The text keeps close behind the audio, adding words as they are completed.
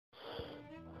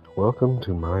Welcome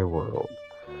to my world.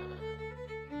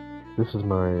 This is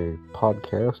my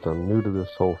podcast. I'm new to this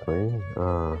whole thing,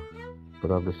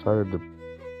 but I've decided to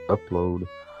upload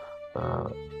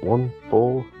one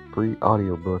full free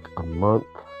audiobook a month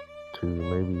to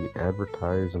maybe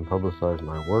advertise and publicize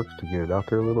my works to get it out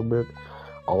there a little bit.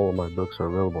 All of my books are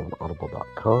available on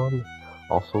audible.com.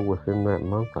 Also, within that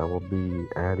month, I will be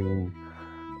adding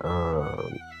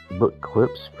book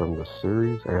clips from the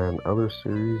series and other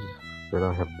series that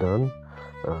I have done.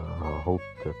 I hope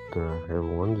that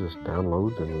everyone just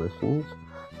downloads and listens.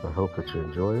 I hope that you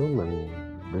enjoy them,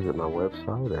 and visit my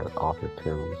website at author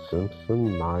Tim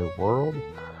Simpson, My World,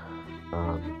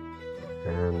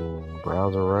 and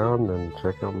browse around and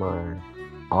check out my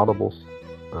Audible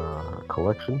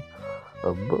collection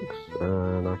of books.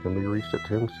 And I can be reached at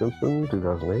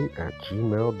timsimpson2008 at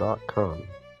gmail.com.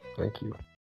 Thank you.